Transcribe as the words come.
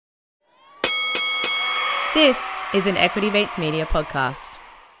This is an Equity Mates Media podcast.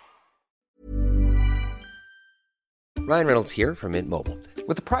 Ryan Reynolds here from Mint Mobile.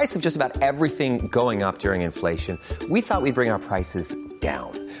 With the price of just about everything going up during inflation, we thought we'd bring our prices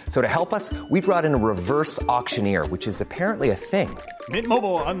down. So to help us, we brought in a reverse auctioneer, which is apparently a thing. Mint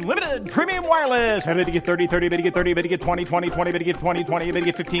Mobile Unlimited Premium Wireless. How to get 30, 30, bit to get 30, bit to get 20, 20, 20, bit to get 20, 20, bit to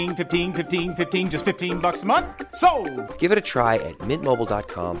get 15, 15, 15, 15, just $15 a month? Sold! Give it a try at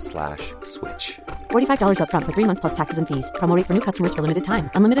mintmobile.com/switch. $45 up front for 3 months plus taxes and fees. Promo rate for new customers for limited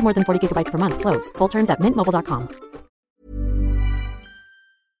time. Unlimited more than 40 gigabytes per month. Slows full terms at mintmobile.com.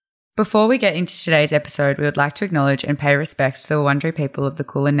 Before we get into today's episode, we would like to acknowledge and pay respects to the Wurundjeri people of the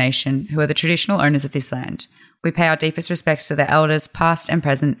Kulin Nation, who are the traditional owners of this land. We pay our deepest respects to their elders, past and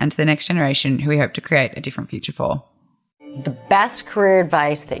present, and to the next generation, who we hope to create a different future for. The best career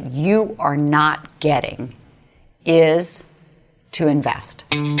advice that you are not getting is to invest.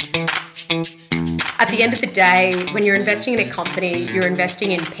 At the end of the day, when you're investing in a company, you're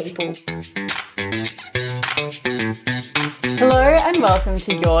investing in people. Hello and welcome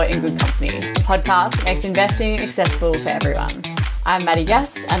to You're in Good Company, a podcast that makes investing accessible for everyone. I'm Maddie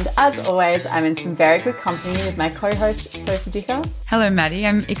Guest, and as always, I'm in some very good company with my co-host, Sophie Dicker. Hello, Maddie.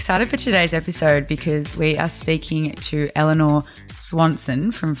 I'm excited for today's episode because we are speaking to Eleanor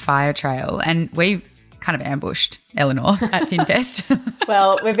Swanson from Firetrail, and we kind of ambushed Eleanor at FinFest.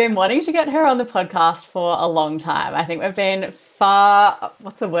 Well, we've been wanting to get her on the podcast for a long time. I think we've been far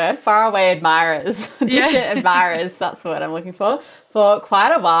away admirers, distant admirers, that's the word I'm looking for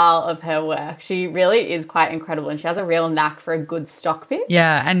quite a while of her work. She really is quite incredible and she has a real knack for a good stock pitch.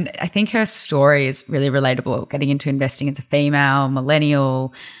 Yeah, and I think her story is really relatable, getting into investing as a female,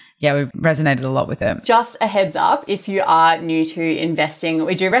 millennial. Yeah, we've resonated a lot with it. Just a heads up, if you are new to investing,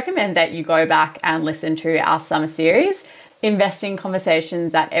 we do recommend that you go back and listen to our summer series, Investing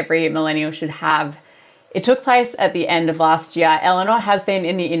Conversations That Every Millennial Should Have. It took place at the end of last year. Eleanor has been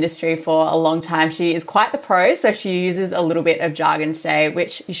in the industry for a long time. She is quite the pro, so she uses a little bit of jargon today,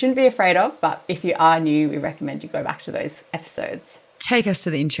 which you shouldn't be afraid of, but if you are new, we recommend you go back to those episodes. Take us to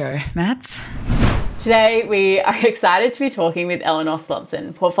the intro, Matt. Today, we are excited to be talking with Eleanor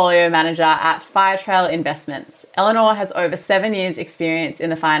Swanson, Portfolio Manager at Firetrail Investments. Eleanor has over 7 years' experience in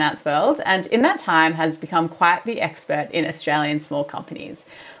the finance world and in that time has become quite the expert in Australian small companies.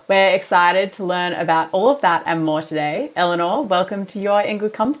 We're excited to learn about all of that and more today. Eleanor, welcome to You're in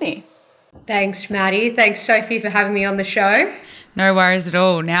Good Company. Thanks, Maddie. Thanks, Sophie, for having me on the show. No worries at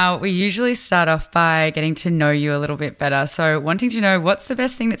all. Now, we usually start off by getting to know you a little bit better. So wanting to know, what's the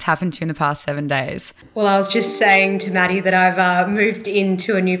best thing that's happened to you in the past 7 days? Well, I was just saying to Maddie that I've moved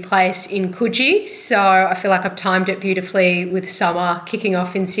into a new place in Coogee. So I feel like I've timed it beautifully with summer kicking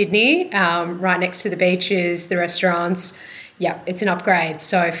off in Sydney, right next to the beaches, the restaurants. Yeah, it's an upgrade.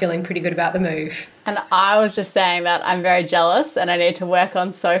 So feeling pretty good about the move. And I was just saying that I'm very jealous and I need to work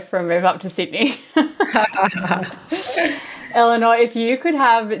on Soph for a move up to Sydney. Eleanor, if you could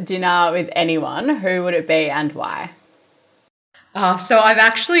have dinner with anyone, who would it be and why? So I've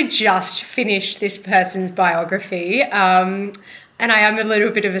actually just finished this person's biography, and I am a little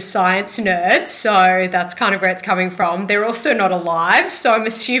bit of a science nerd, so that's kind of where it's coming from. They're also not alive, so I'm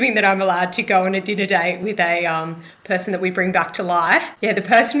assuming that I'm allowed to go on a dinner date with a person that we bring back to life. Yeah, the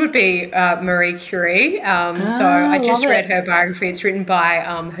person would be Marie Curie. So I just read her biography. It's written by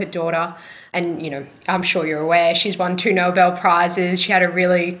her daughter. And, you know, I'm sure you're aware, she's won 2 Nobel Prizes. She had a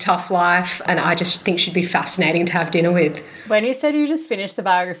really tough life, and I just think she'd be fascinating to have dinner with. When you said you just finished the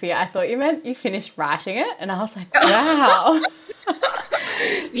biography, I thought you meant you finished writing it, and I was like, wow.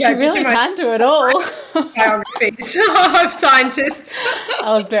 Yeah, she really can do it all. Biographies of scientists.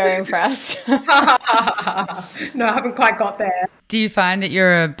 I was very impressed. No, I haven't quite got there. Do you find that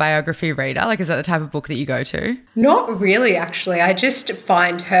you're a biography reader? Like, is that the type of book that you go to? Not really, actually. I just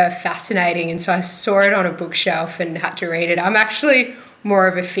find her fascinating, and so I saw it on a bookshelf and had to read it. I'm actually more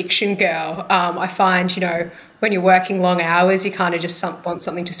of a fiction girl. I find, you know, when you're working long hours, you kind of just want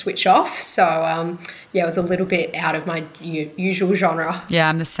something to switch off. So, yeah, it was a little bit out of my usual genre. Yeah,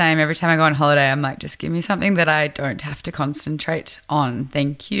 I'm the same. Every time I go on holiday, I'm like, just give me something that I don't have to concentrate on.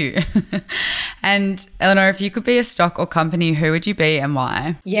 Thank you. And Eleanor, if you could be a stock or company, who would you be and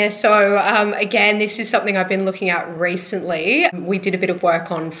why? Yeah, so again, this is something I've been looking at recently. We did a bit of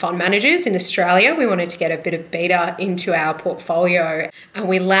work on fund managers in Australia. We wanted to get a bit of beta into our portfolio, and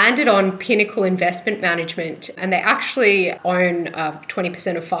we landed on Pinnacle Investment Management, and they actually own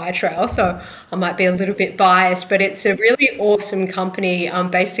 20% of Firetrail, so I might be a little bit biased, but it's a really awesome company.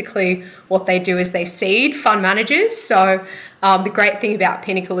 Basically, what they do is they seed fund managers. So The great thing about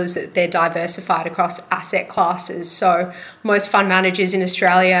Pinnacle is that they're diversified across asset classes. So most fund managers in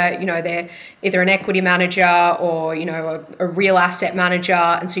Australia, they're either an equity manager or, a real asset manager.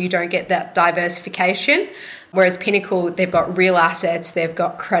 And so you don't get that diversification. Whereas Pinnacle, they've got real assets, they've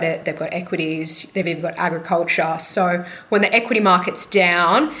got credit, they've got equities, they've even got agriculture. So when the equity market's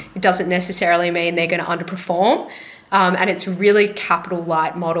down, it doesn't necessarily mean they're going to underperform. And it's a really capital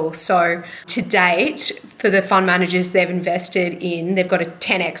light model. So to date, for the fund managers they've invested in, they've got a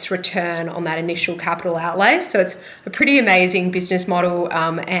 10x return on that initial capital outlay. So it's a pretty amazing business model.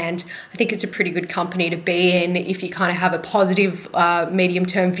 And I think it's a pretty good company to be in if you kind of have a positive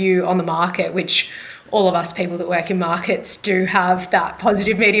medium-term view on the market, which all of us people that work in markets do have that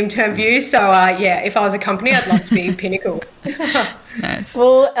positive medium-term view. So if I was a company, I'd love to be Pinnacle. Nice.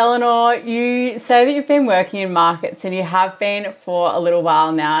 Well, Eleanor, you say that you've been working in markets and you have been for a little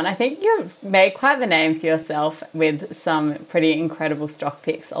while now. And I think you've made quite the name for yourself with some pretty incredible stock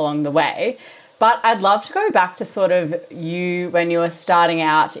picks along the way. But I'd love to go back to sort of you when you were starting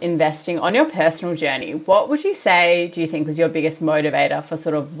out investing on your personal journey. What would you say, do you think, was your biggest motivator for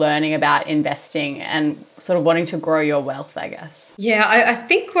sort of learning about investing and sort of wanting to grow your wealth, I guess? Yeah, I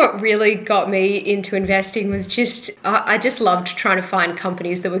think what really got me into investing was I just loved trying to find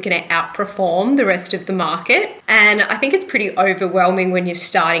companies that were going to outperform the rest of the market. And I think it's pretty overwhelming when you're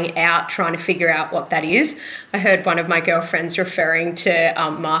starting out trying to figure out what that is. I heard one of my girlfriends referring to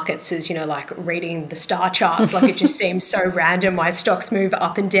markets as, like reading the star charts. Like it just seems so random why stocks move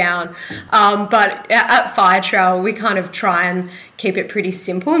up and down. But at Firetrail, we kind of try and keep it pretty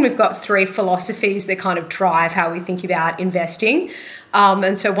simple. And we've got 3 philosophies that kind of drive how we think about investing.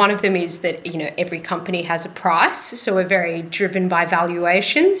 And so one of them is that, every company has a price. So we're very driven by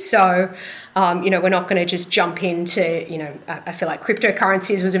valuation. So, we're not going to just jump into, I feel like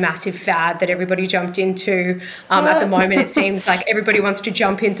cryptocurrencies was a massive fad that everybody jumped into. At the moment, it seems like everybody wants to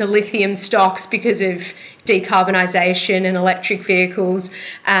jump into lithium stocks because of decarbonisation and electric vehicles.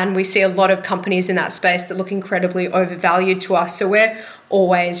 And we see a lot of companies in that space that look incredibly overvalued to us. So we're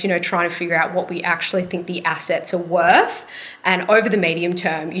always, trying to figure out what we actually think the assets are worth. And over the medium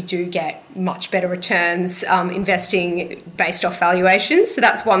term, you do get much better returns investing based off valuations. So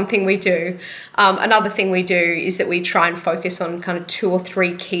that's one thing we do. Another thing we do is that we try and focus on kind of 2 or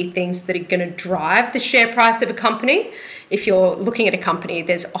 3 key things that are going to drive the share price of a company. If you're looking at a company,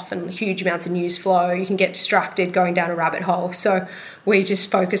 there's often huge amounts of news flow. You can get distracted going down a rabbit hole. So we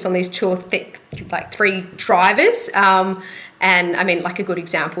just focus on these 2 or 3 drivers. And I mean, like a good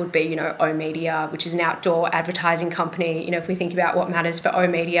example would be, oOh!media, which is an outdoor advertising company. If we think about what matters for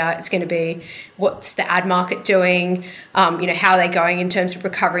oOh!media, it's going to be what's the ad market doing, how are they going in terms of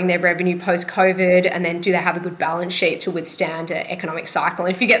recovering their revenue post-COVID, and then do they have a good balance sheet to withstand an economic cycle?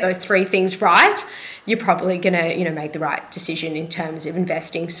 And if you get those 3 things right, you're probably going to, make the right decision in terms of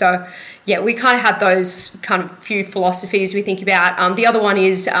investing. So, yeah, we kind of have those kind of few philosophies we think about. The other one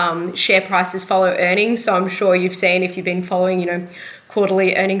is share prices follow earnings. So I'm sure you've seen, if you've been following,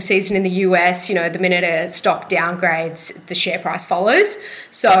 quarterly earnings season in the US, the minute a stock downgrades, the share price follows.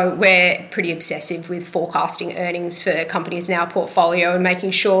 So we're pretty obsessive with forecasting earnings for companies in our portfolio and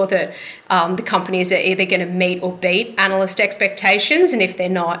making sure that the companies are either going to meet or beat analyst expectations. And if they're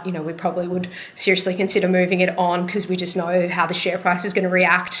not, we probably would seriously consider moving it on because we just know how the share price is going to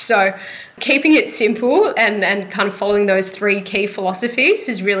react. So keeping it simple and kind of following those 3 key philosophies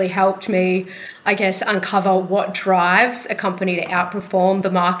has really helped me, I guess, uncover what drives a company to outperform the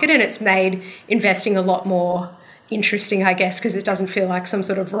market. And it's made investing a lot more interesting, I guess, because it doesn't feel like some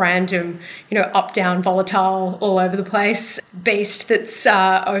sort of random, up, down, volatile, all over the place beast that's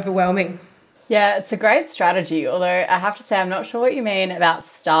overwhelming. Yeah, it's a great strategy, although I have to say I'm not sure what you mean about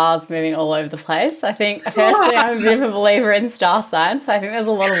stars moving all over the place. I think, personally, I'm a bit of a believer in star science, so I think there's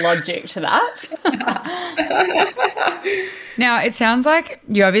a lot of logic to that. Now, it sounds like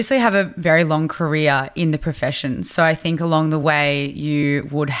you obviously have a very long career in the profession. So I think along the way you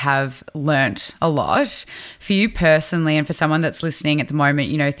would have learnt a lot. For you personally and for someone that's listening at the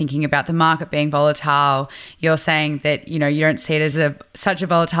moment, thinking about the market being volatile, you're saying that, you don't see it as such a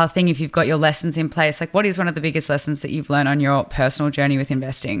volatile thing if you've got your lessons in place. Like, what is one of the biggest lessons that you've learned on your personal journey with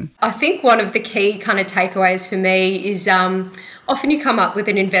investing? I think one of the key kind of takeaways for me is often you come up with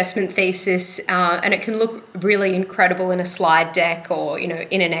an investment thesis and it can look really incredible in a slide deck or, in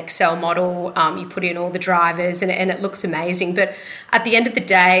an Excel model. You put in all the drivers and it looks amazing. But at the end of the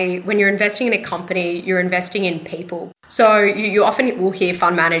day, when you're investing in a company, you're investing in people. So you often will hear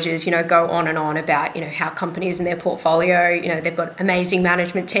fund managers, go on and on about, how companies in their portfolio, they've got amazing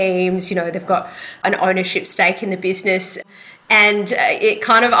management teams, they've got an ownership stake in the business. And it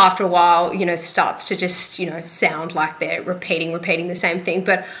kind of, after a while, starts to just, sound like they're repeating the same thing.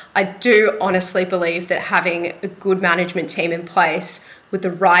 But I do honestly believe that having a good management team in place with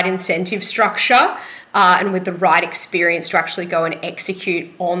the right incentive structure and with the right experience to actually go and execute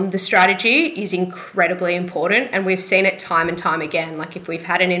on the strategy is incredibly important. And we've seen it time and time again. Like, if we've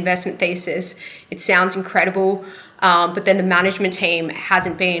had an investment thesis, it sounds incredible, but then the management team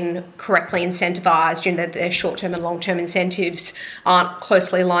hasn't been correctly incentivized, their short-term and long-term incentives aren't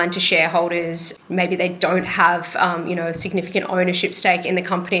closely aligned to shareholders. Maybe they don't have, a significant ownership stake in the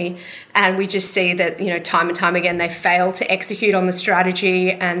company. And we just see that, time and time again, they fail to execute on the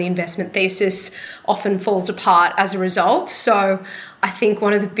strategy, and the investment thesis often falls apart as a result. So I think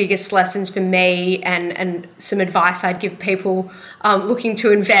one of the biggest lessons for me and some advice I'd give people looking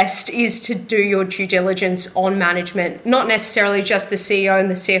to invest is to do your due diligence on management, not necessarily just the CEO and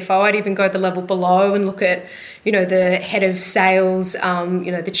the CFO. I'd even go the level below and look at, the head of sales,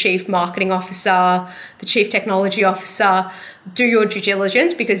 the chief marketing officer, the chief technology officer. Do your due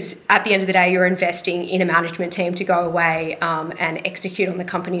diligence, because at the end of the day, you're investing in a management team to go away and execute on the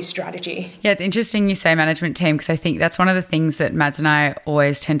company's strategy. Yeah, it's interesting you say management team, because I think that's one of the things that Mads and I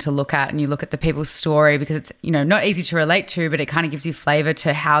always tend to look at, and you look at the people's story, because it's, not easy to relate to, but it kind of gives you flavour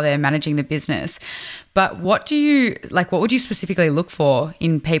to how they're managing the business. But what would you specifically look for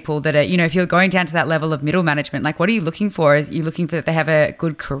in people that are, if you're going down to that level of middle management, what are you looking for? Are you looking for that they have a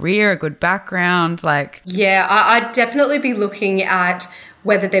good career, a good background? Yeah, I'd definitely be looking at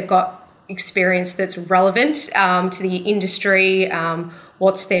whether they've got experience that's relevant to the industry.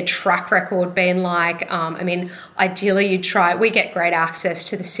 What's their track record been like? Ideally we get great access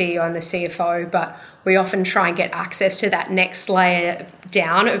to the CEO and the CFO, but we often try and get access to that next layer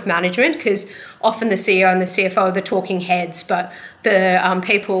down of management, because often the CEO and the CFO are the talking heads, but the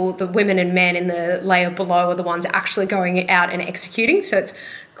people, the women and men in the layer below, are the ones actually going out and executing. So it's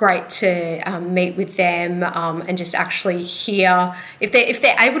great to meet with them and just actually hear if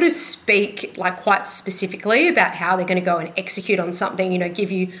they're able to speak quite specifically about how they're going to go and execute on something,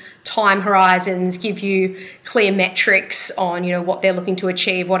 give you time horizons, give you clear metrics on, what they're looking to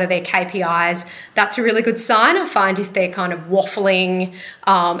achieve, what are their KPIs. That's a really good sign. I find if they're kind of waffling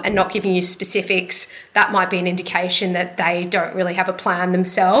and not giving you specifics, that might be an indication that they don't really have a plan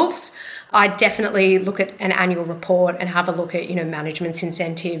themselves. I definitely look at an annual report and have a look at, management's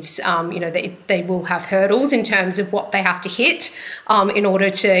incentives. They will have hurdles in terms of what they have to hit in order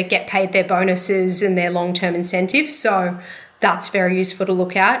to get paid their bonuses and their long-term incentives. So that's very useful to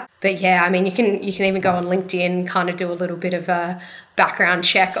look at. But yeah, you can even go on LinkedIn, kind of do a little bit of a background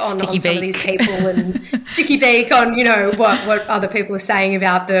check on some of these people and sticky beak on, what other people are saying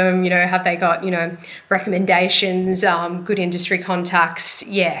about them. Have they got, recommendations, good industry contacts?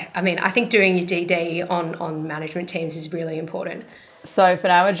 Yeah, I think doing your DD on management teams is really important. So for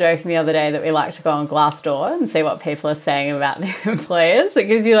now, we're joking the other day that we like to go on Glassdoor and see what people are saying about their employers. It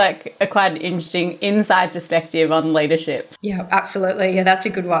gives you a quite an interesting inside perspective on leadership. Yeah, absolutely. Yeah, that's a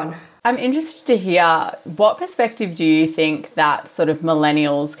good one. I'm interested to hear, what perspective do you think that sort of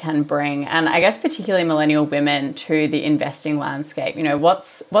millennials can bring, and I guess particularly millennial women, to the investing landscape?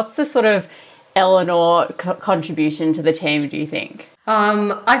 What's the sort of Eleanor contribution to the team, do you think?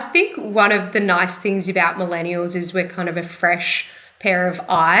 I think one of the nice things about millennials is we're kind of a fresh pair of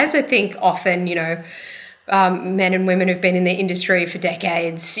eyes. I think often, men and women who've been in the industry for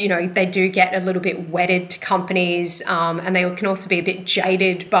decades, they do get a little bit wedded to companies, and they can also be a bit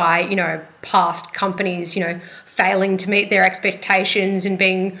jaded by, past companies, failing to meet their expectations and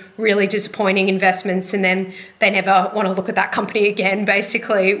being really disappointing investments, and then they never want to look at that company again,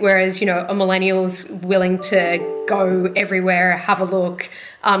 basically. Whereas, a millennial's willing to go everywhere, have a look,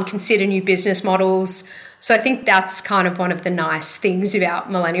 consider new business models. So I think that's kind of one of the nice things about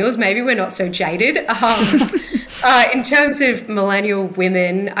millennials. Maybe we're not so jaded. In terms of millennial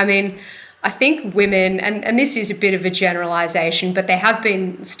women, I think women, and this is a bit of a generalisation, but there have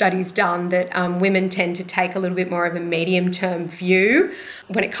been studies done that women tend to take a little bit more of a medium-term view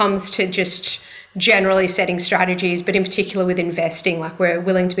when it comes to just generally setting strategies, but in particular with investing. We're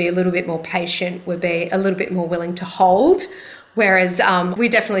willing to be a little bit more patient, we'll be a little bit more willing to hold. Whereas we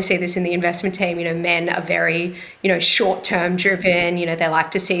definitely see this in the investment team. Men are very, short-term driven. They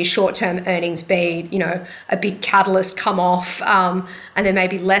like to see short-term earnings be, a big catalyst come off, and they may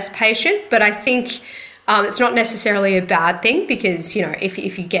be less patient. But I think it's not necessarily a bad thing, because,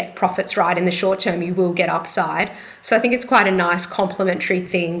 if you get profits right in the short term, you will get upside. So I think it's quite a nice complementary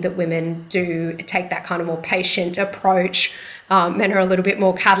thing that women do take that kind of more patient approach. Men are a little bit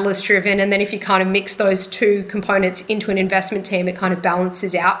more catalyst driven. And then if you kind of mix those two components into an investment team, it kind of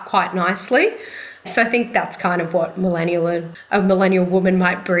balances out quite nicely. So I think that's kind of what a millennial woman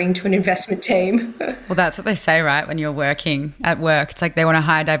might bring to an investment team. Well, that's what they say, right? When you're working at work, it's like they want to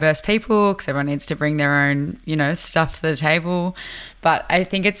hire diverse people because everyone needs to bring their own, stuff to the table. But I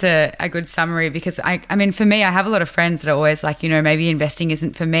think it's a good summary because I mean, for me, I have a lot of friends that are always like, maybe investing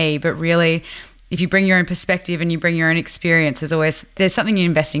isn't for me, but really, if you bring your own perspective and you bring your own experience, there's something in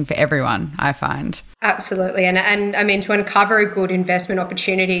investing for everyone, I find. Absolutely. And I mean, to uncover a good investment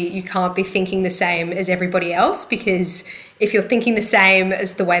opportunity, you can't be thinking the same as everybody else, because if you're thinking the same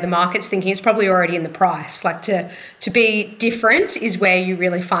as the way the market's thinking, it's probably already in the price. Like to be different is where you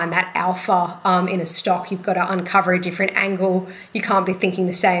really find that alpha in a stock. You've got to uncover a different angle. You can't be thinking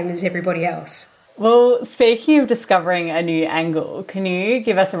the same as everybody else. Well, speaking of discovering a new angle, can you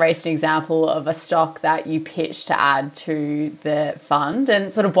give us a recent example of a stock that you pitched to add to the fund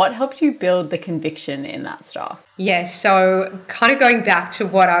and sort of what helped you build the conviction in that stock? Yes, so kind of going back to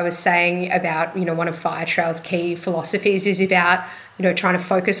what I was saying about, one of Firetrail's key philosophies is about, trying to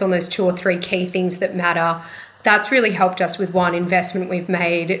focus on those 2 or 3 key things that matter. That's really helped us with one investment we've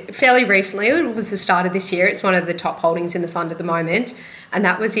made fairly recently. It was the start of this year. It's one of the top holdings in the fund at the moment. And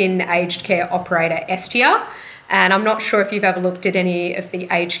that was in aged care operator Estia. And I'm not sure if you've ever looked at any of the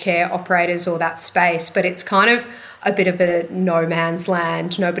aged care operators or that space, but it's kind of a bit of a no man's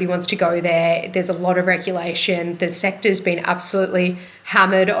land. Nobody wants to go there. There's a lot of regulation. The sector's been absolutely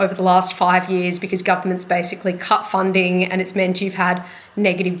hammered over the last 5 years because government's basically cut funding, and it's meant you've had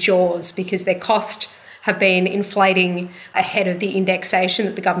negative jaws because their cost have been inflating ahead of the indexation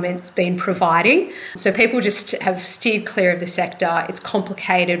that the government's been providing. So people just have steered clear of the sector. It's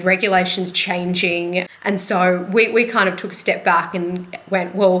complicated, regulations changing. And so we kind of took a step back and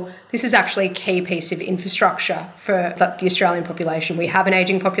went, well, this is actually a key piece of infrastructure for the Australian population. We have an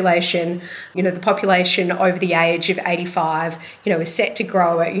ageing population. The population over the age of 85, is set to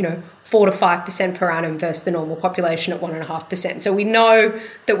grow at, 4 to 5% per annum versus the normal population at 1.5%. So we know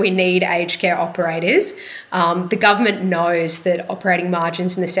that we need aged care operators. The government knows that operating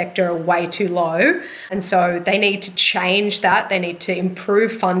margins in the sector are way too low. And so they need to change that. They need to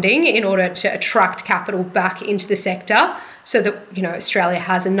improve funding in order to attract capital back into the sector so that, Australia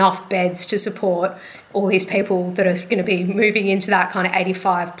has enough beds to support all these people that are going to be moving into that kind of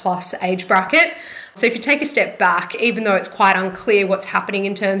 85 plus age bracket. So if you take a step back, even though it's quite unclear what's happening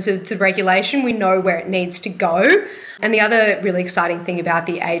in terms of the regulation, we know where it needs to go. And the other really exciting thing about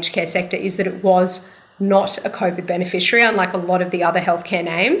the aged care sector is that it was not a COVID beneficiary, unlike a lot of the other healthcare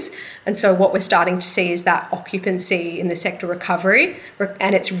names. And so what we're starting to see is that occupancy in the sector recovery,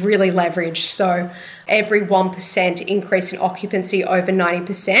 and it's really leveraged. So every 1% increase in occupancy over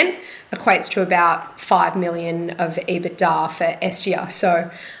 90% equates to about 5 million of EBITDA for Estia. So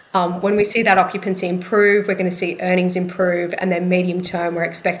when we see that occupancy improve, we're going to see earnings improve, and then medium term, we're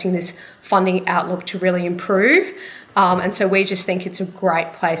expecting this funding outlook to really improve. And so we just think it's a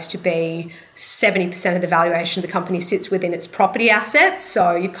great place to be. 70% of the valuation of the company sits within its property assets.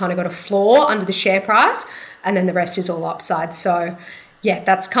 So you've kind of got a floor under the share price, and then the rest is all upside. So yeah,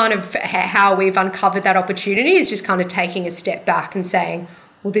 that's kind of how we've uncovered that opportunity, is just kind of taking a step back and saying,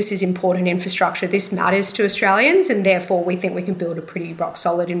 well, this is important infrastructure. This matters to Australians, and therefore we think we can build a pretty rock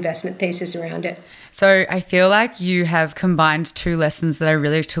solid investment thesis around it. So I feel like you have combined 2 lessons that I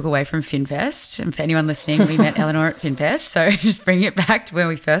really took away from Finvest. And for anyone listening, we met Eleanor at Finvest, so just bring it back to where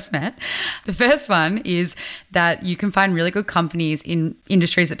we first met. The first one is that you can find really good companies in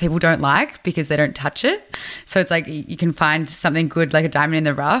industries that people don't like because they don't touch it. So it's like you can find something good, like a diamond in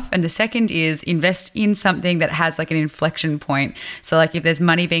the rough. And the second is invest in something that has like an inflection point. So like if there's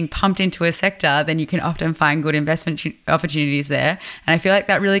money being pumped into a sector, then you can often find good investment opportunities there. And I feel like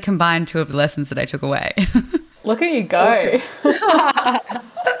that really combined 2 of the lessons that I took away. Look at you go. Awesome.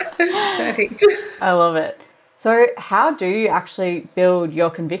 Perfect. I love it. So how do you actually build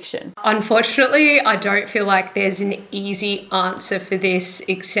your conviction? Unfortunately, I don't feel like there's an easy answer for this,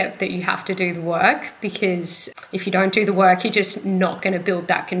 except that you have to do the work, because if you don't do the work, you're just not going to build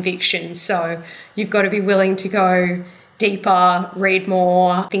that conviction. So you've got to be willing to go deeper, read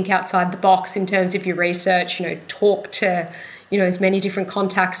more, think outside the box in terms of your research, talk to, as many different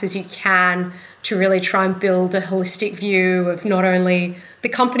contacts as you can to really try and build a holistic view of not only the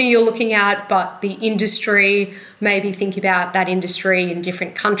company you're looking at, but the industry. Maybe think about that industry in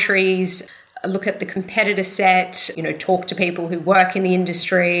different countries, look at the competitor set, talk to people who work in the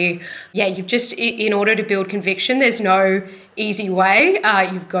industry. Yeah, in order to build conviction, there's no easy way.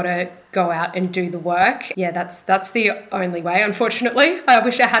 You've got to go out and do the work. Yeah, that's the only way, unfortunately. I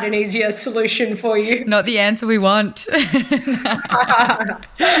wish I had an easier solution for you. Not the answer we want.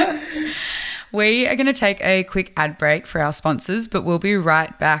 We are going to take a quick ad break for our sponsors, but we'll be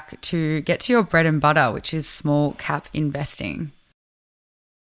right back to get to your bread and butter, which is small cap investing.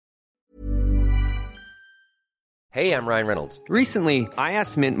 Hey, I'm Ryan Reynolds. Recently, I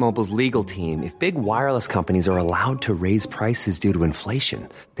asked Mint Mobile's legal team if big wireless companies are allowed to raise prices due to inflation.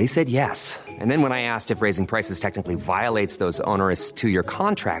 They said yes. And then when I asked if raising prices technically violates those onerous two-year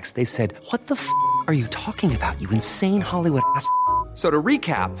contracts, they said, "What the f*** are you talking about, you insane Hollywood ass?" So to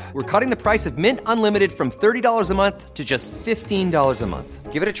recap, we're cutting the price of Mint Unlimited from $30 a month to just $15 a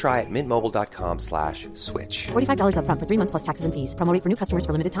month. Give it a try at mintmobile.com/switch. $45 up front for 3 months plus taxes and fees. Promo rate for new customers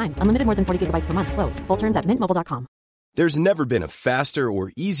for limited time. Unlimited more than 40 gigabytes per month. Slows full terms at mintmobile.com. There's never been a faster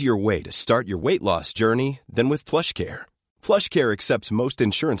or easier way to start your weight loss journey than with PlushCare. PlushCare accepts most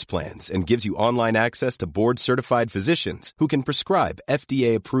insurance plans and gives you online access to board-certified physicians who can prescribe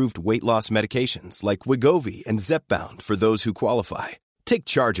FDA-approved weight loss medications like Wegovy and Zepbound for those who qualify. Take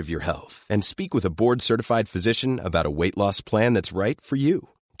charge of your health and speak with a board-certified physician about a weight loss plan that's right for you.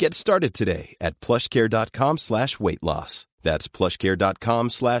 Get started today at plushcare.com/weight loss. That's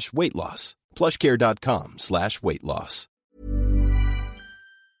plushcare.com/weight loss. plushcare.com/weight loss.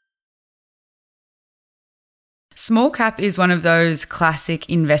 Small cap is one of those classic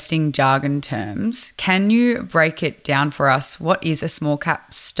investing jargon terms. Can you break it down for us? What is a small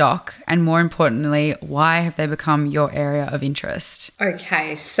cap stock? And more importantly, why have they become your area of interest?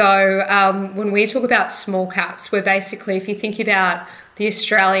 Okay, so when we talk about small caps, we're basically, if you think about the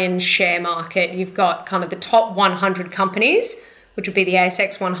Australian share market, you've got kind of the top 100 companies, which would be the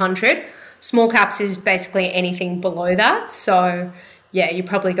ASX 100. Small caps is basically anything below that. So yeah, you're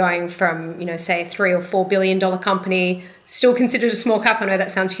probably going from, say a $3 or $4 billion company, still considered a small cap. I know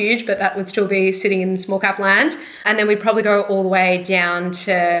that sounds huge, but that would still be sitting in small cap land. And then we'd probably go all the way down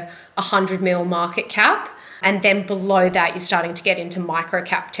to 100 mil market cap. And then below that, you're starting to get into micro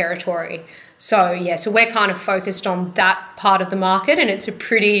cap territory. So yeah, so we're kind of focused on that part of the market, and it's a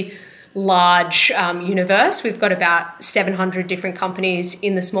pretty large universe. We've got about 700 different companies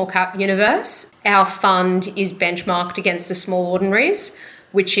in the small cap universe. Our fund is benchmarked against the small ordinaries,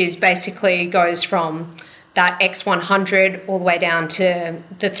 which is basically goes from that X100 all the way down to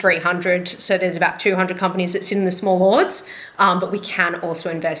the 300. So there's about 200 companies that sit in the small ords, but we can also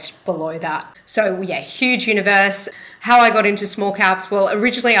invest below that. So yeah, huge universe. How I got into small caps, well,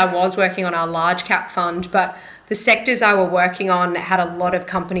 originally I was working on our large cap fund, but the sectors I were working on had a lot of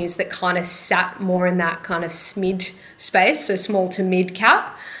companies that kind of sat more in that kind of SMID space, so small to mid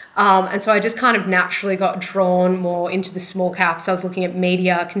cap. And so I just kind of naturally got drawn more into the small caps. I was looking at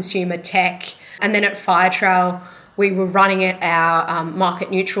media, consumer tech, and then at Firetrail, we were running our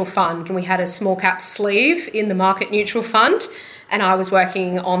market neutral fund, and we had a small cap sleeve in the market neutral fund. And I was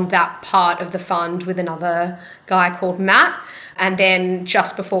working on that part of the fund with another guy called Matt. And then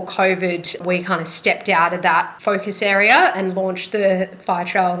just before COVID, we kind of stepped out of that focus area and launched the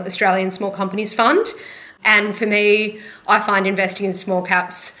Firetrail Australian Small Companies Fund. And for me, I find investing in small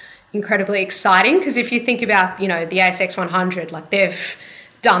caps incredibly exciting, because if you think about, the ASX 100, like they've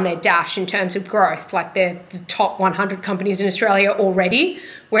done their dash in terms of growth, like they're the top 100 companies in Australia already.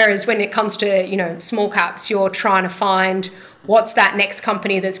 Whereas when it comes to, small caps, you're trying to find what's that next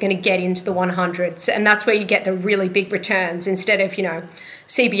company that's going to get into the 100s. And that's where you get the really big returns instead of,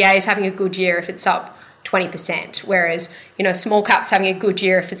 CBA is having a good year if it's up 20%, whereas, small caps having a good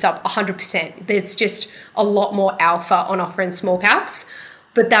year if it's up 100%. There's just a lot more alpha on offer in small caps.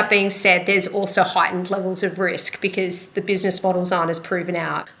 But that being said, there's also heightened levels of risk because the business models aren't as proven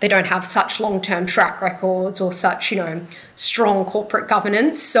out. They don't have such long-term track records or such, strong corporate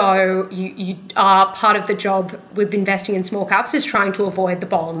governance. So you are part of the job with investing in small caps is trying to avoid the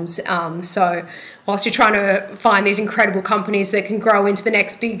bombs. So whilst you're trying to find these incredible companies that can grow into the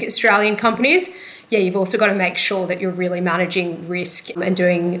next big Australian companies, yeah, you've also got to make sure that you're really managing risk and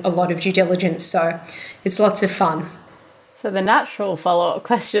doing a lot of due diligence. So it's lots of fun. So the natural follow-up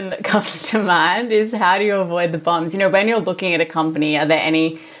question that comes to mind is, how do you avoid the bombs? When you're looking at a company, are there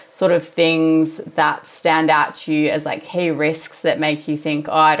any sort of things that stand out to you as like key risks that make you think,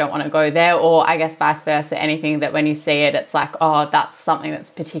 oh, I don't want to go there? Or I guess vice versa, anything that when you see it, it's like, oh, that's something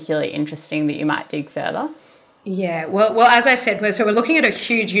that's particularly interesting that you might dig further? Yeah, well, as I said, we're looking at a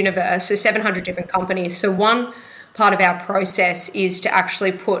huge universe, so 700 different companies. So one part of our process is to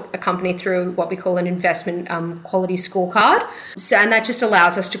actually put a company through what we call an investment quality scorecard. So, and that just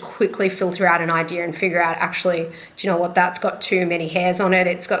allows us to quickly filter out an idea and figure out, actually, do you know what, that's got too many hairs on it,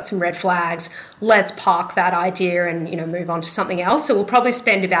 it's got some red flags, let's park that idea and, move on to something else. So we'll probably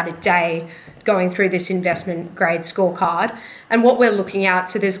spend about a day going through this investment grade scorecard. And what we're looking at,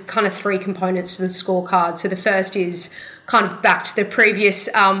 so there's kind of 3 components to the scorecard. So the first is kind of back to the previous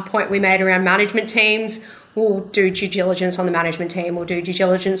point we made around management teams. We'll do due diligence on the management team, we'll do due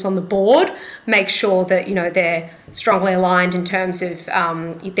diligence on the board, make sure that, you know, they're strongly aligned in terms of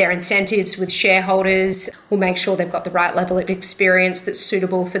their incentives with shareholders. We'll make sure they've got the right level of experience that's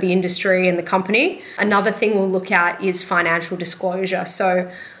suitable for the industry and the company. Another thing we'll look at is financial disclosure.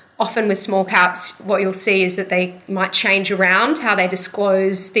 So often with small caps, what you'll see is that they might change around how they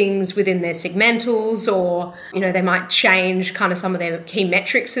disclose things within their segmentals, or, you know, they might change kind of some of their key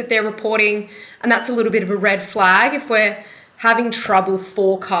metrics that they're reporting. And that's a little bit of a red flag. If we're having trouble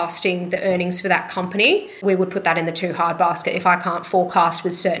forecasting the earnings for that company, we would put that in the too hard basket. If I can't forecast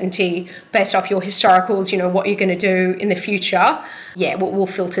with certainty based off your historicals, you know, what you're going to do in the future, yeah, we'll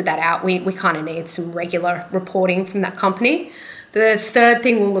filter that out. We kind of need some regular reporting from that company. The third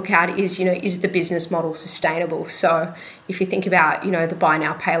thing we'll look at is, you know, is the business model sustainable? So if you think about, you know, the buy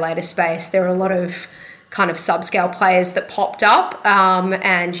now, pay later space, there are a lot of kind of subscale players that popped up,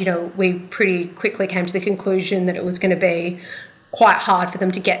 and, you know, we pretty quickly came to the conclusion that it was going to be quite hard for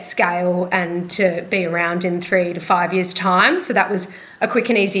them to get scale and to be around in 3 to 5 years' time. So that was a quick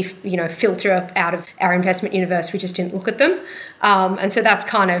and easy, you know, filter out of our investment universe. We just didn't look at them. And so that's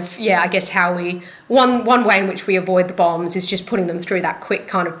kind of, yeah, I guess how we, one way in which we avoid the bombs is just putting them through that quick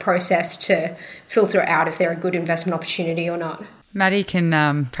kind of process to filter out if they're a good investment opportunity or not. Maddie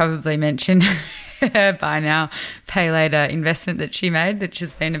can probably mention her buy now, pay later investment that she made, which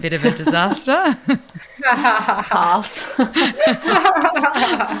has been a bit of a disaster. Pass.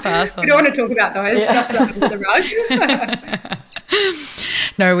 Pass on. We don't want to talk about those. Yeah. Just that under the rug.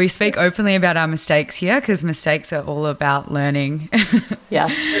 No, we speak openly about our mistakes here because mistakes are all about learning.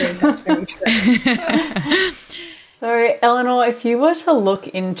 Yes. That's very true. So, Eleanor, if you were to look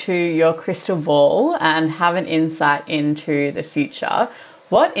into your crystal ball and have an insight into the future,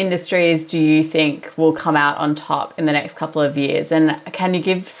 what industries do you think will come out on top in the next couple of years? And can you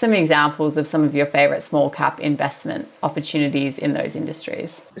give some examples of some of your favourite small cap investment opportunities in those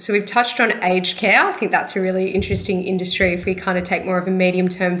industries? So we've touched on aged care. I think that's a really interesting industry if we kind of take more of a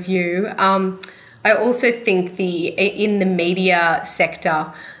medium-term view. I also think in the media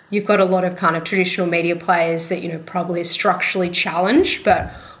sector, you've got a lot of kind of traditional media players that, you know, probably are structurally challenged, but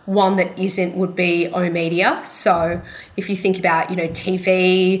one that isn't would be oOh!media. So if you think about, you know,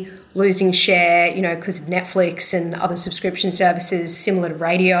 TV losing share, you know, because of Netflix and other subscription services similar to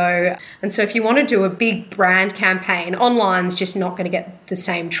radio. And so if you want to do a big brand campaign, online's just not going to get the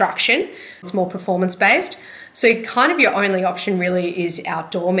same traction. It's more performance-based. So kind of your only option really is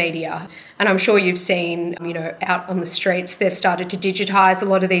outdoor media. And I'm sure you've seen, you know, out on the streets, they've started to digitize a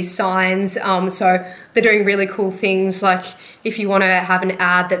lot of these signs. So they're doing really cool things, like if you want to have an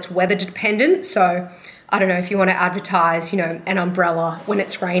ad that's weather dependent. So I don't know, if you want to advertise, you know, an umbrella when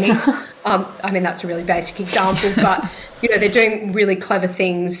it's raining. I mean, that's a really basic example, but, you know, they're doing really clever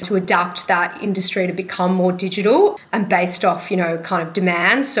things to adapt that industry to become more digital and based off, you know, kind of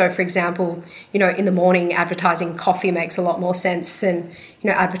demand. So, for example, you know, in the morning, advertising coffee makes a lot more sense than, you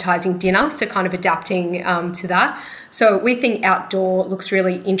know, advertising dinner. So kind of adapting to that. So we think outdoor looks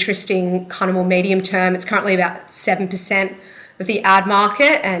really interesting, kind of more medium term. It's currently about 7% of the ad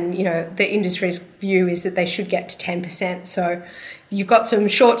market, and, you know, the industry's view is that they should get to 10%. So you've got some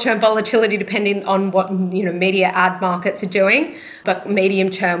short-term volatility depending on what, you know, media ad markets are doing, but medium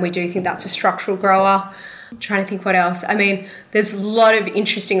term we do think that's a structural grower. I'm trying to think what else. I mean, there's a lot of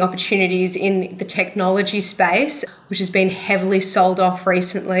interesting opportunities in the technology space, which has been heavily sold off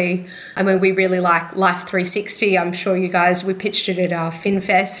recently. I mean, we really like Life360. I'm sure you guys, we pitched it at our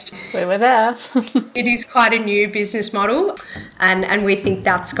FinFest. We were there. It is quite a new business model, and we think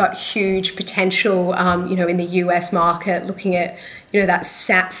that's got huge potential, you know, in the US market, looking at, you know, that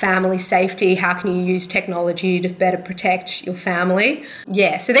family safety. How can you use technology to better protect your family?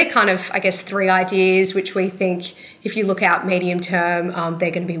 Yeah, so they're kind of, I guess, 3 ideas which we think, if you look out medium term,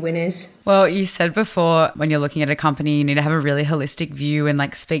 they're going to be winners. Well, you said before, when you're looking at a company, you need to have a really holistic view and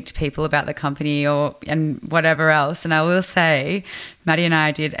like speak to people about the company and whatever else. And I will say, Maddie and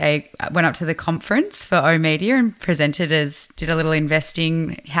I went up to the conference for oOh!media and did a little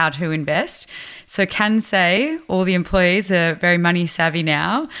investing, how to invest. So can say all the employees are very money savvy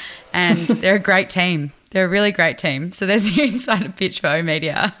now, and they're a great team. They're a really great team. So there's your insider pitch for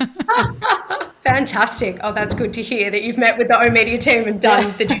oOh!media. Fantastic. Oh, that's good to hear that you've met with the oOh!media team and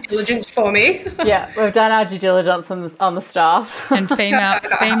done the due diligence for me. Yeah, we've done our due diligence on the staff. And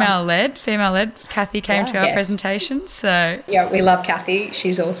female-led. Kathy came to our presentation. So yeah, we love Kathy.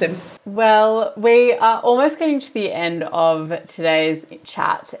 She's awesome. Well, we are almost getting to the end of today's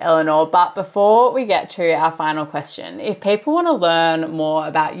chat, Eleanor. But before we get to our final question, if people want to learn more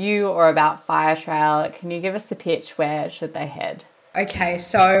about you or about Firetrail, can you give us the pitch? Where should they head? Okay,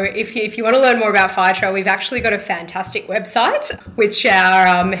 so if you want to learn more about Firetrail, we've actually got a fantastic website, which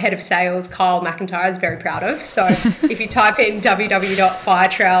our head of sales, Kyle McIntyre, is very proud of. So if you type in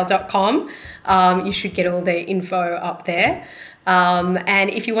www.firetrail.com, you should get all the info up there. And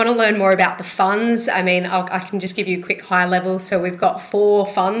if you want to learn more about the funds, I mean, I can just give you a quick high level. So we've got 4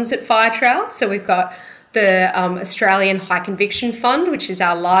 funds at Firetrail. So we've got the Australian High Conviction Fund, which is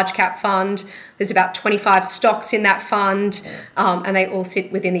our large cap fund. There's about 25 stocks in that fund, and they all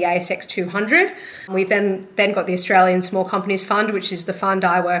sit within the ASX 200. We've then got the Australian Small Companies Fund, which is the fund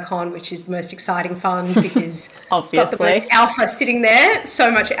I work on, which is the most exciting fund because it's got the most alpha sitting there,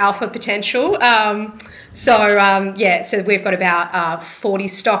 so much alpha potential. So we've got about 40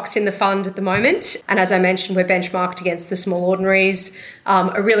 stocks in the fund at the moment. And as I mentioned, we're benchmarked against the Small Ordinaries.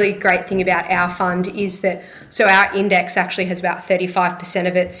 A really great thing about our fund is that, so our index actually has about 35%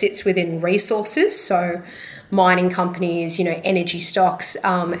 of it sits within resources. So mining companies, energy stocks,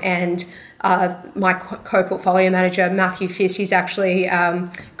 and my co-portfolio manager, Matthew Fiss, he's actually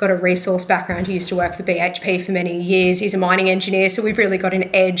got a resource background. He used to work for BHP for many years. He's a mining engineer, so we've really got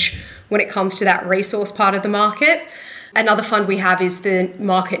an edge when it comes to that resource part of the market. Another fund we have is the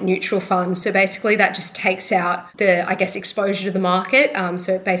market neutral fund. So basically that just takes out the, exposure to the market.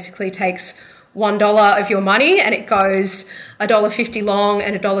 So it basically takes $1 of your money and it goes $1.50 long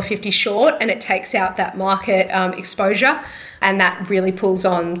and $1.50 short, and it takes out that market exposure. And that really pulls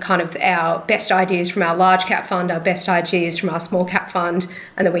on kind of our best ideas from our large cap fund, our best ideas from our small cap fund,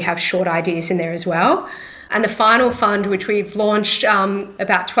 and then we have short ideas in there as well. And the final fund, which we've launched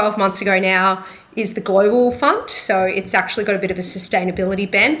about 12 months ago now, is the Global Fund. So it's actually got a bit of a sustainability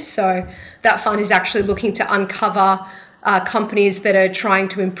bent. So that fund is actually looking to uncover companies that are trying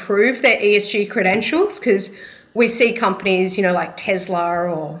to improve their ESG credentials, because we see companies, like Tesla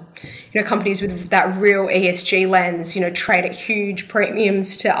or, companies with that real ESG lens, trade at huge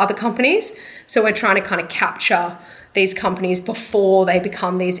premiums to other companies. So we're trying to kind of capture these companies before they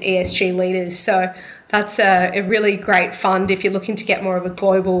become these ESG leaders. So that's a really great fund if you're looking to get more of a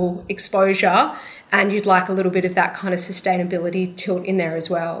global exposure and you'd like a little bit of that kind of sustainability tilt in there as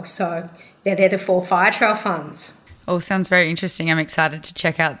well. So yeah, they're the 4 Firetrail funds. All sounds very interesting. I'm excited to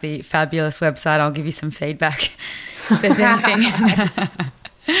check out the fabulous website. I'll give you some feedback if there's anything.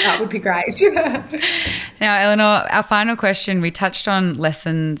 That would be great. Now, Eleanor, our final question, we touched on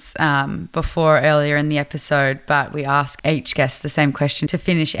lessons before earlier in the episode, but we ask each guest the same question to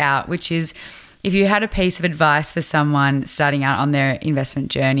finish out, which is, if you had a piece of advice for someone starting out on their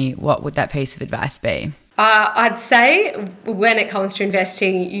investment journey, what would that piece of advice be? I'd say when it comes to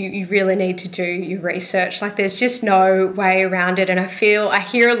investing, you really need to do your research. Like, there's just no way around it. And I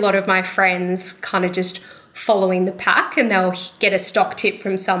hear a lot of my friends kind of just following the pack, and they'll get a stock tip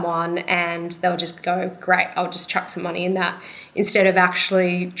from someone and they'll just go, great, I'll just chuck some money in that, instead of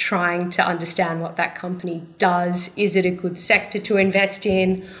actually trying to understand what that company does. Is it a good sector to invest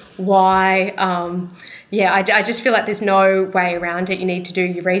in? Why? I just feel like there's no way around it. You need to do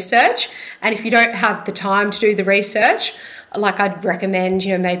your research. And if you don't have the time to do the research, like, I'd recommend,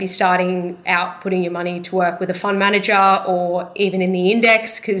 maybe starting out putting your money to work with a fund manager or even in the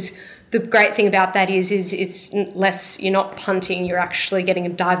index, because the great thing about that is it's less, you're not punting, you're actually getting a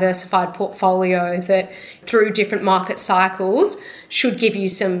diversified portfolio that through different market cycles should give you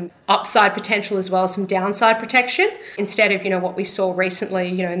some upside potential as well as some downside protection, instead of, what we saw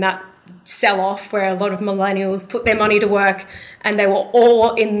recently, in that sell-off where a lot of millennials put their money to work and they were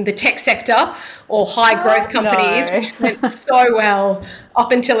all in the tech sector or high growth companies, which went so well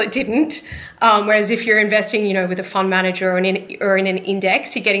up until it didn't. Whereas if you're investing, with a fund manager or in an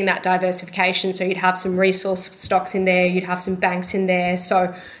index, you're getting that diversification. So you'd have some resource stocks in there, you'd have some banks in there.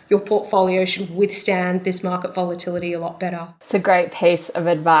 So your portfolio should withstand this market volatility a lot better. It's a great piece of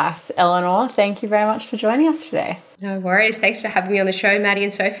advice. Eleanor, thank you very much for joining us today. No worries. Thanks for having me on the show, Maddie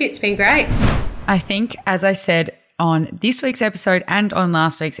and Sophie. It's been great. I think, as I said on this week's episode and on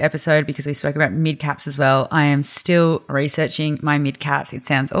last week's episode, because we spoke about mid-caps as well, I am still researching my mid-caps. It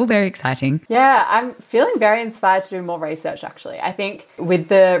sounds all very exciting. Yeah, I'm feeling very inspired to do more research, actually. I think with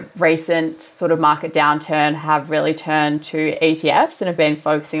the recent sort of market downturn, have really turned to ETFs and have been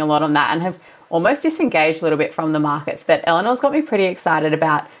focusing a lot on that and have almost disengaged a little bit from the markets. But Eleanor's got me pretty excited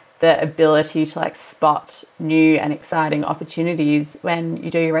about the ability to like spot new and exciting opportunities when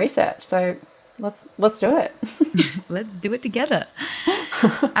you do your research. So let's do it. Let's do it together.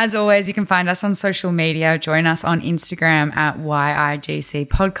 As always, you can find us on social media. Join us on Instagram at YIGC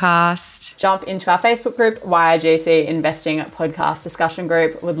Podcast. Jump into our Facebook group, YIGC Investing Podcast Discussion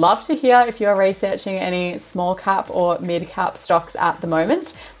Group. Would love to hear if you're researching any small cap or mid cap stocks at the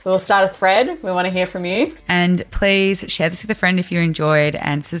moment. We'll start a thread. We want to hear from you. And please share this with a friend if you enjoyed,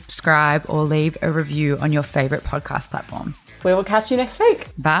 and subscribe or leave a review on your favorite podcast platform. We will catch you next week.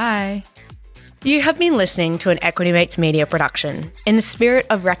 Bye. You have been listening to an Equity Mates Media production. In the spirit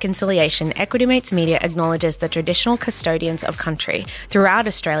of reconciliation, Equity Mates Media acknowledges the traditional custodians of country throughout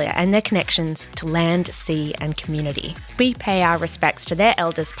Australia and their connections to land, sea and community. We pay our respects to their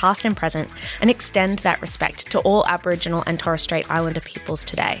elders past and present and extend that respect to all Aboriginal and Torres Strait Islander peoples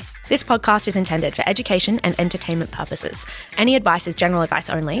today. This podcast is intended for education and entertainment purposes. Any advice is general advice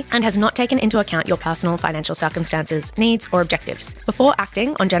only and has not taken into account your personal financial circumstances, needs, or objectives. Before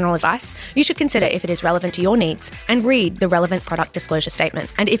acting on general advice, you should consider if it is relevant to your needs and read the relevant product disclosure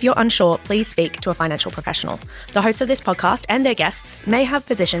statement. And if you're unsure, please speak to a financial professional. The hosts of this podcast and their guests may have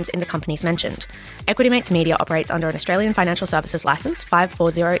positions in the companies mentioned. Equity Mates Media operates under an Australian Financial Services Licence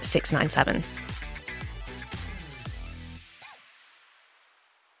 540697.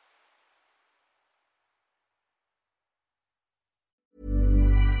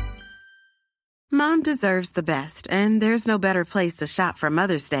 Mom deserves the best, and there's no better place to shop for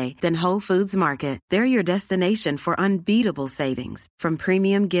Mother's Day than Whole Foods Market. They're your destination for unbeatable savings, from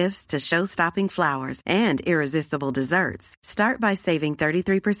premium gifts to show-stopping flowers and irresistible desserts. Start by saving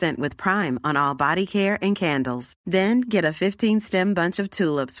 33% with Prime on all body care and candles. Then get a 15-stem bunch of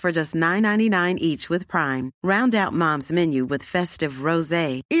tulips for just $9.99 each with Prime. Round out Mom's menu with festive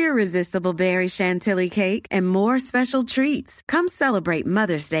rosé, irresistible berry chantilly cake, and more special treats. Come celebrate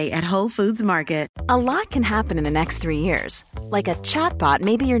Mother's Day at Whole Foods Market. A lot can happen in the next 3 years. Like a chatbot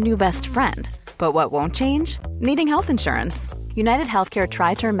may be your new best friend. But what won't change? Needing health insurance. United Healthcare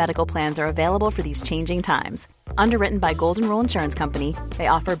Tri-Term Medical Plans are available for these changing times. Underwritten by Golden Rule Insurance Company, they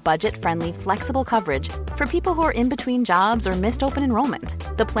offer budget-friendly, flexible coverage for people who are in between jobs or missed open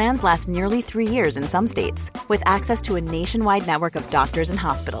enrollment. The plans last nearly 3 years in some states, with access to a nationwide network of doctors and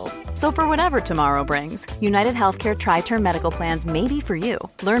hospitals. So for whatever tomorrow brings, United Healthcare Tri-Term Medical Plans may be for you.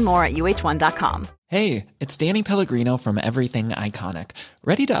 Learn more at uh1.com. Hey, it's Danny Pellegrino from Everything Iconic.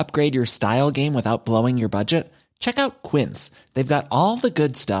 Ready to upgrade your style game without blowing your budget? Check out Quince. They've got all the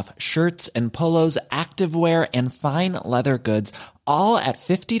good stuff, shirts and polos, activewear, and fine leather goods, all at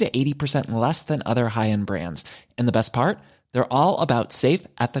 50 to 80% less than other high-end brands. And the best part? They're all about safe,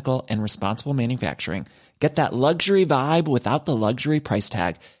 ethical, and responsible manufacturing. Get that luxury vibe without the luxury price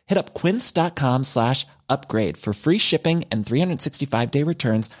tag. Hit up quince.com/upgrade for free shipping and 365-day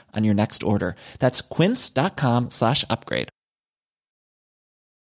returns on your next order. That's quince.com/upgrade.